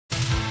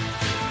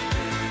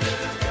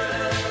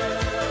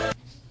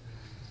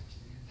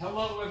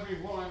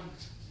everyone.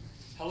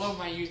 Hello,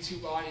 my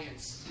YouTube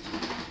audience.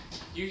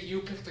 You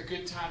picked a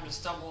good time to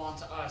stumble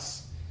onto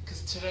us,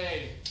 because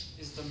today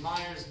is the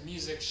Myers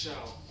Music Show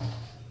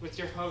with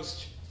your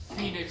host,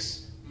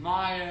 Phoenix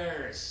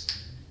Myers.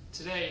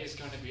 Today is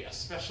going to be a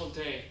special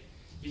day.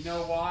 You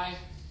know why?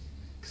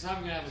 Because I'm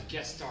going to have a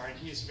guest star, and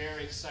he is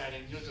very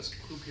exciting. You'll just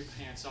poop your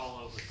pants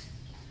all over.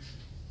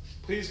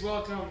 Please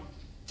welcome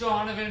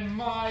Donovan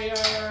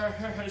Myers.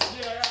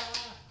 Yeah.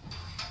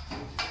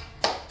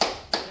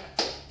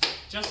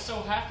 Just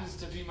so happens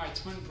to be my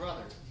twin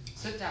brother.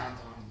 Sit down,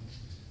 Don.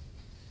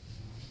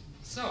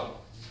 So,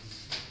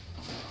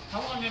 how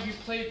long have you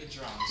played the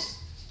drums?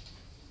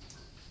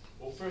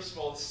 Well, first of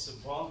all, this is a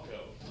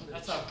bongo.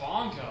 That's a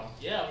bongo.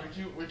 Yeah,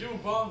 we're doing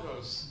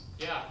bongos.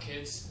 Yeah,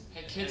 kids.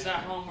 Hey, kids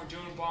at home, we're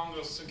doing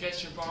bongos, so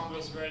get your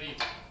bongos ready.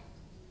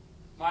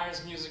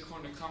 Myers Music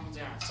Corner coming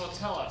down. So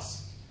tell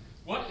us,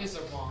 what is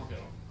a bongo?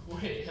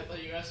 Wait, I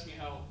thought you asked me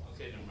how.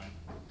 Okay, never mind.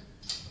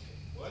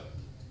 Okay, what?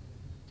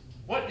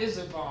 What is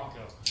a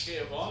bongo? Okay,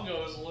 a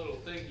bongo is a little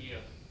thing you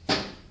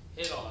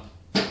hit on.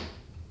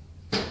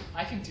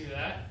 I can do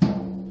that.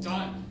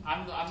 Done.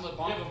 I'm the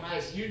bongo Yeah, but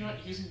master. you're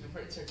not using the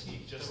right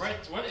technique. Just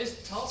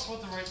Tell us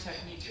what the right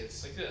technique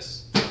is. like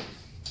this.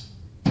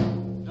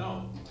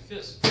 No, like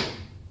this.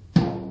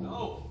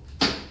 No,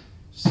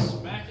 just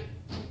smack it.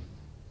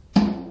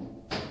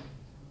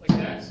 Like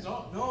that?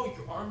 Stop. No,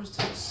 your arm is to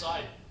the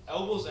side,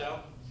 elbows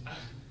out.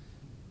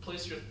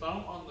 Place your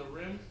thumb on the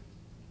rim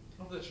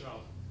of the drum.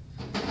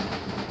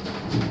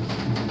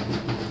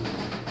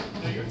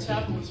 No, you're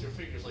tapping with your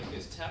fingers like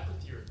this. Tap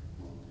with your,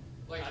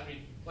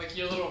 like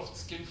your little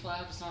skin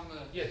flaps on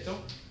the. yeah. Don't.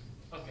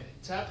 Okay.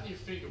 Tap with your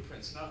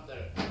fingerprints, not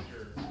that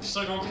your.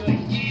 So don't be like.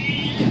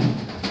 Yeah.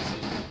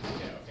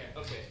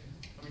 Okay.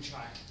 Let me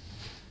try.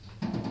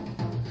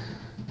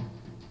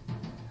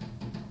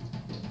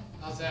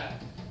 How's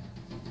that?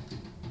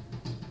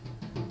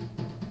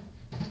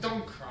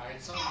 Don't cry.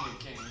 It's only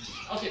a game.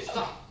 Okay,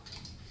 stop.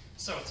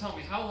 So tell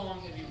me, how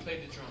long have you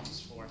played the drums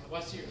for?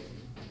 What's your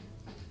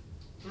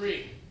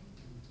 3.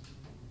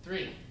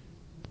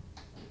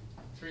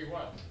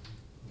 what?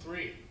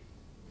 3.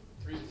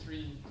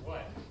 Three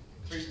what?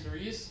 3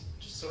 threes?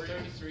 Just So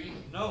 33?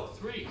 No,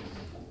 3.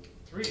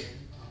 3.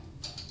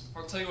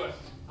 I'll tell you what.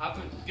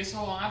 Guess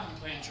how long I've been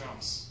playing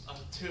drums?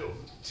 2.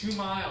 2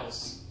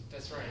 miles.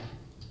 That's right.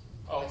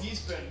 Oh,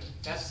 he's been.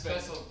 That's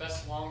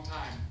a long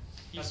time.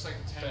 That's like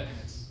 10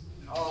 minutes.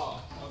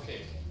 Oh,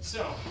 okay.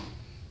 So,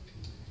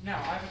 now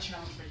I have a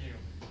challenge for you.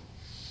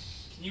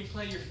 Can you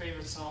play your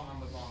favorite song on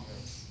the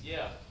bongos?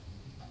 Yeah.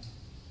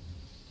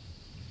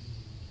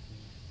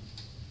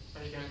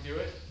 Are you gonna do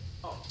it?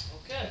 Oh,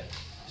 okay.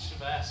 You should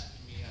have asked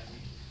me.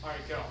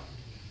 Alright, go.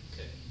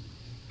 Okay.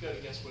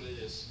 Gotta guess what it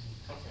is.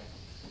 Okay.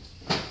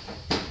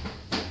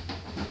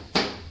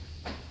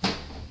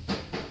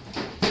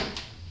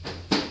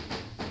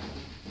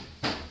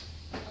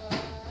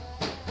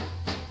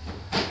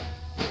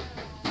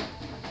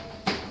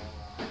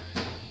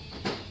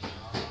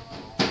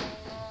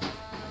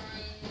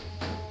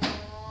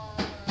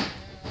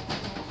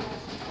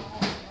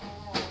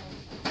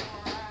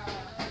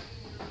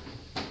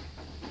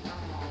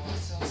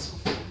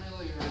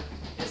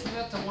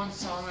 One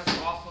song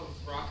that's off of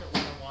Rocket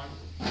 101.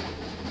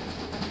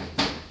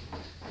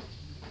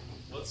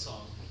 What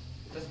song?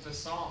 The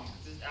song.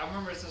 I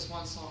remember it's this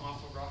one song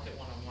off of Rocket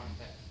 101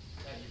 that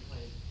you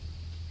played.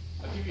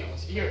 I'll give you.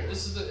 Here,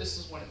 this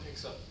is when it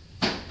picks up.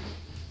 Would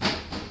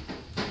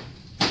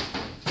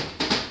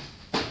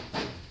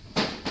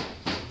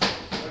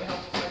it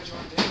help if I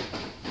joined in?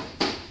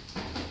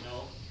 No.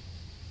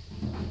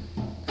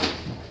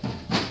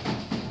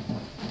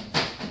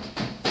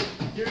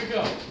 Here we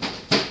go.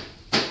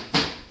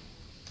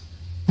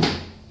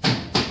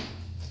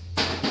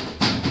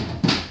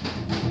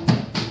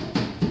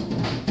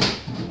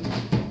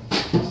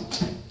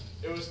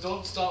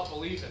 Don't Stop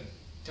Believing.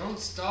 Don't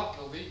Stop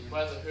Believing.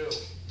 By the Who.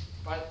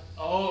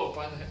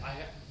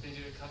 They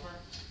did a cover?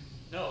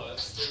 No,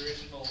 that's the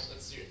original.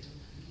 That's your.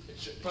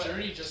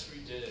 Journey just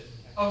redid it.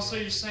 Oh, so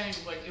you're saying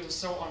like it was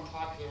so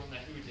unpopular when the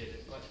Who did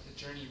it, but the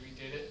Journey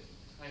redid it?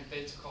 Like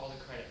they took all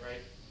the credit,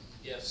 right?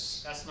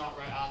 Yes. That's not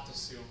right, I'll have to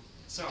assume.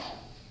 So,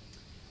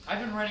 I've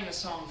been writing a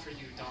song for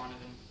you,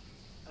 Donovan,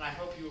 and I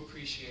hope you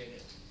appreciate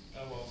it.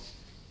 Oh well.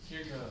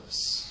 Here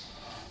goes.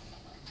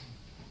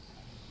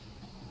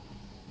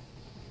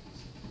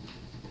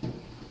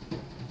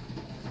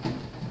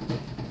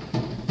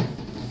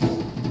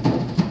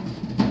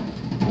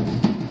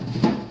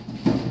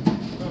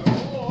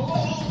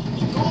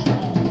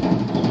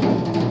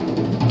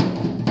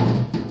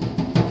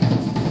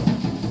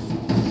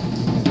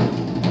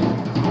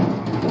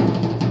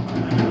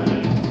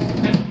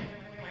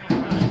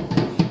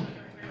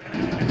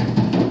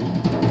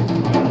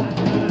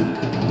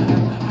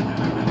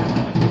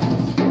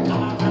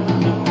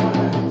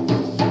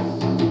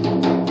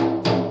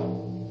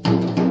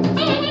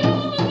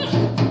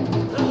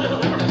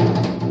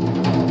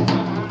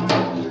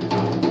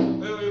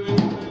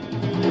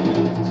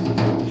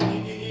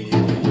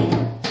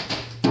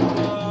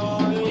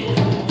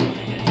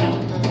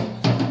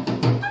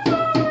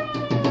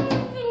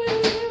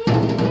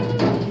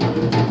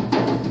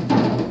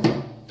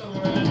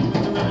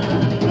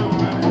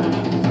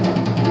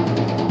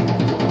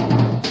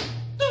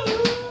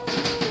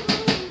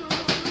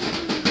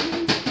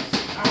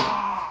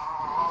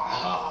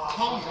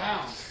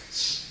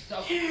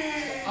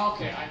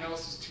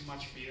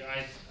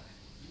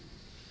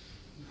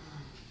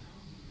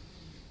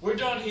 We're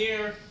done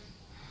here.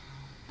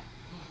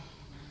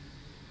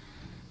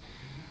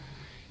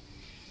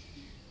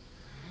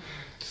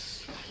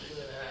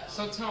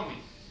 So tell me,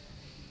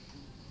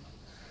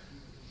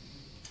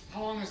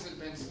 how long has it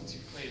been since you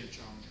played a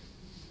drum?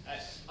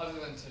 Other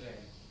than today?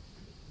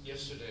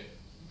 Yesterday.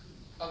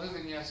 Other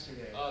than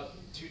yesterday?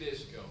 2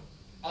 days ago.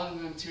 Other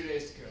than 2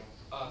 days ago?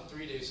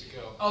 3 days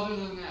ago. Other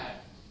than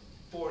that?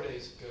 4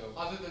 days ago.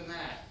 Other than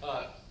that?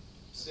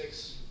 6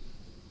 days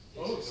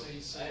Oh, ago. so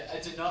you I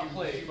did not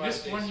play. You 5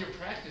 missed days. one of your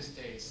practice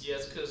days. Yeah,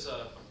 it's because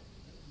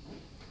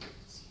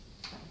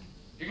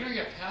You're gonna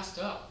get passed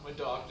up. my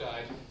dog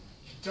died.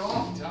 Your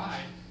dog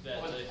died.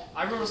 That day.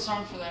 I wrote a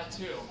song for that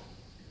too.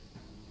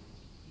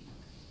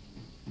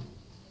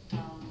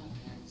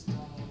 Donovan's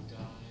dog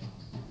died.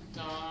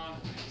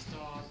 Donovan's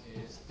dog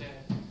is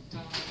dead.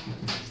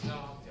 Donovan's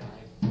dog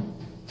died.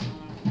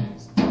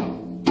 Donovan's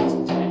dog is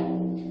dead.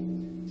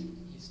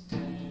 He's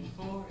dead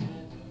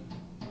forever.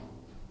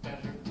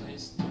 Better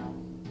place now.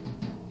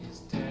 He's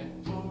dead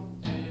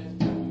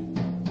forever.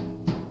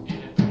 In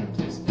a better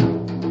place now.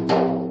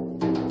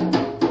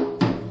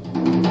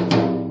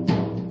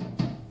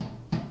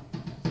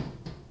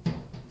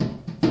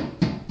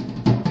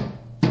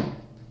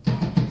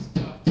 Donovan's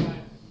dog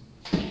died.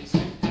 He's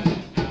in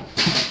heaven now.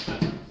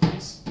 Better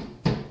place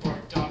for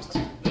dogs to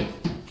live.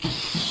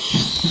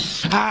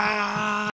 Ah!